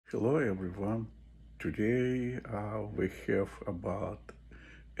Hello everyone. Today we have about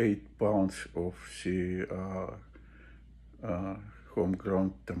 8 pounds of the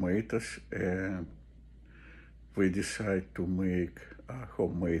homegrown tomatoes, and we decide to make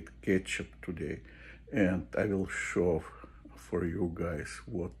homemade ketchup today, and I will show for you guys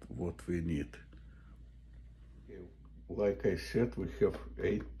what we need. Like I said, we have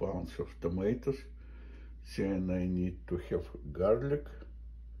 8 pounds of tomatoes. Then I need to have garlic,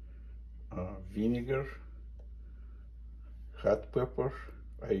 vinegar, hot pepper.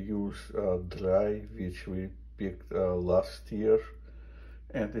 I use dry, which we picked last year,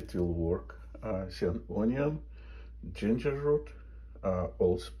 and it will work. Then onion, ginger root,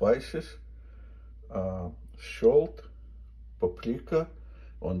 all spices, salt, paprika.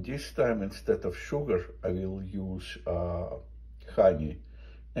 On this time, instead of sugar, I will use honey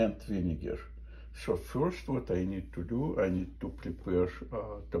and vinegar. So first, what I need to do, I need to prepare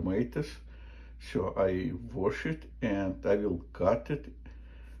tomatoes. So I wash it and I will cut it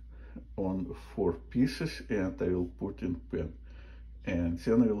on 4 pieces and I will put in pan. And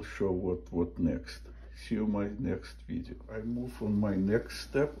then I will show what next. See you my next video. I move on my next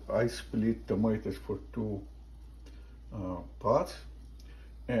step. I split tomatoes for 2 parts,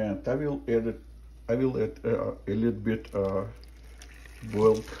 and I will add a little bit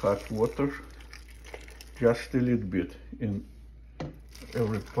boiled hot water, just a little bit in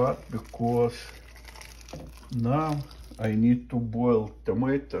every pot, because now I need to boil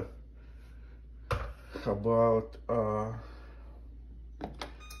tomato about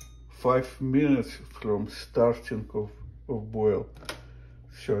 5 minutes from starting of boil.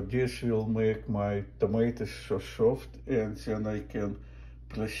 So this will make my tomatoes so soft, and then I can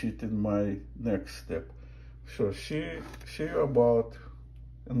proceed in my next step. So see you about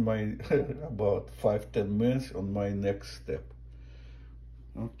in my about 5-10 minutes on my next step.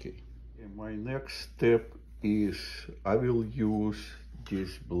 Okay, and my next step is I will use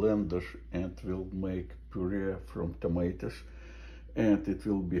this blender and will make puree from tomatoes, and it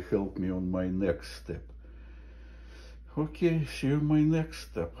will be help me on my next step. Okay, see you my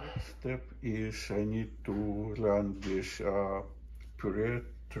next step. Step is I need to run this puree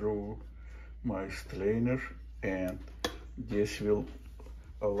through my strainer, and this will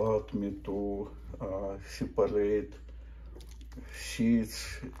allow me to separate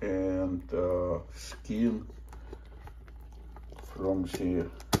seeds and skin from the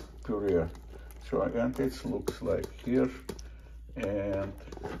puree. So and it looks like here, and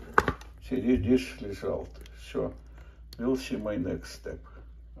see this result. So we'll see my next step.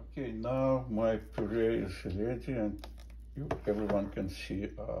 Okay, now my puree is ready, and everyone can see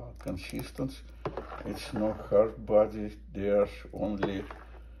consistency. It's no hard body. There's only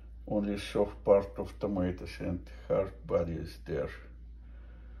soft part of tomatoes, and hard body is there.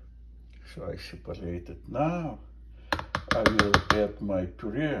 So I separate it. Now I will add my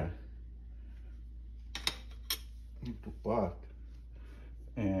puree into pot,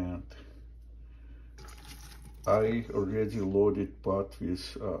 and I already loaded pot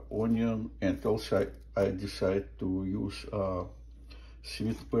with onion, and also I decide to use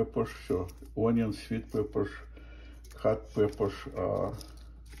sweet peppers. So onion, sweet peppers, hot peppers,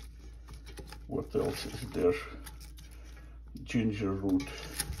 what else is there? Ginger root,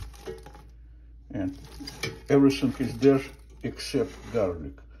 and everything is there except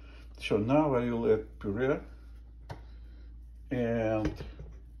garlic. So now I will add puree, and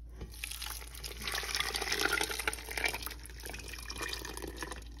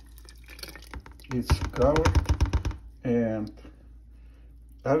it's covered, and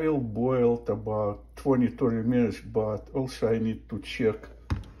I will boil it about 20-30 minutes, but also I need to check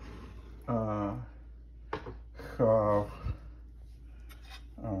how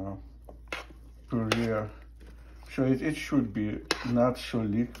puree, so it should be not so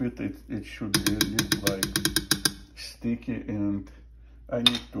liquid, it should be a little like sticky, and I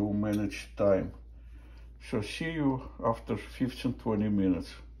need to manage time. So see you after 15-20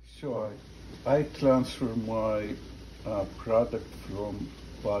 minutes. So I transfer my product from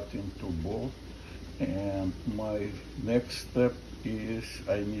pot into bowl, and my next step is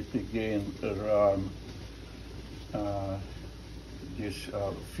I need again run this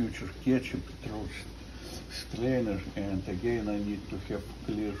future ketchup through strainer, and again I need to have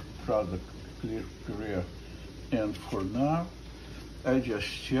clear product, clear puree. And for now I just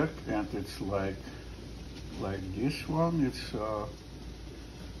check, and it's like this one.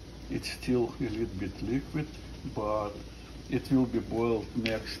 It's still a little bit liquid, but it will be boiled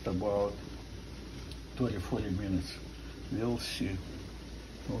next about 20-40 minutes. We'll see.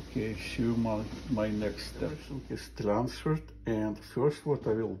 Okay, see my next step. Everything is transferred, and first what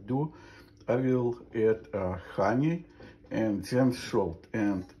I will do, I will add honey and then salt,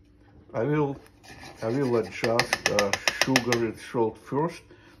 and I will adjust sugar and salt first,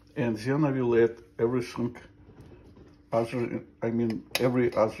 and then I will add everything other,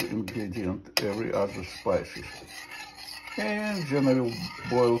 every other ingredient, every other spices. And then I will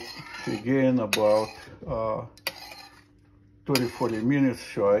boil again about 30-40 minutes,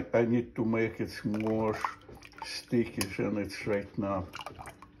 so I need to make it more sticky than it's right now.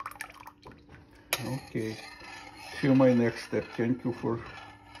 Okay, see my next step. Thank you for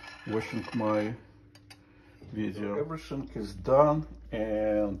watching my video. Everything is done,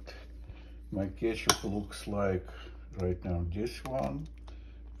 and my ketchup looks like right now this one,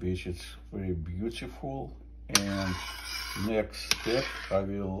 which is very beautiful. And next step, I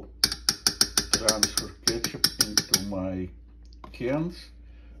will transfer ketchup into my cans,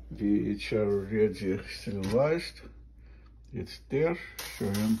 which are already sterilized. It's there,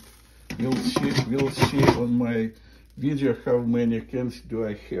 and we'll see on my video how many cans do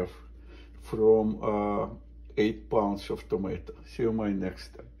I have from 8 pounds of tomato. See you my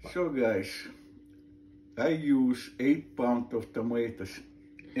next step. So guys, I use 8 pounds of tomatoes,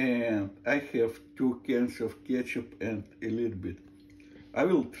 and I have 2 cans of ketchup and a little bit. I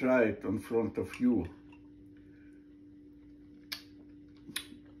will try it in front of you.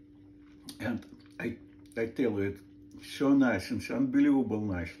 And I tell you, it's so nice, it's unbelievable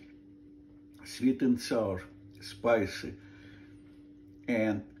nice. Sweet and sour, spicy.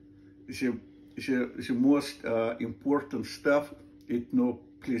 And the most important stuff, it's no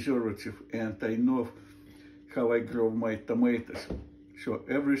preservative, and I know how I grow my tomatoes. So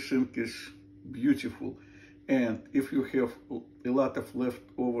everything is beautiful. And if you have a lot of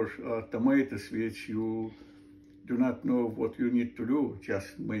leftover tomatoes which you do not know what you need to do,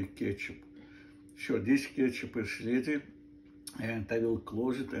 just make ketchup. So this ketchup is ready, and I will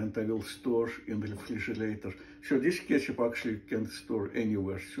close it and I will store in the refrigerator. So this ketchup actually can store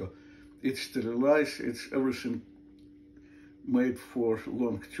anywhere. So it's sterilized, it's everything made for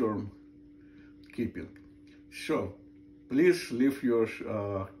long-term keeping. So please leave your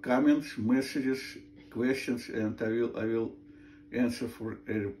comments, messages, questions, and I will answer for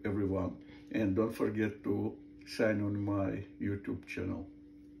everyone. And don't forget to sign on my YouTube channel.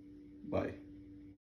 Bye.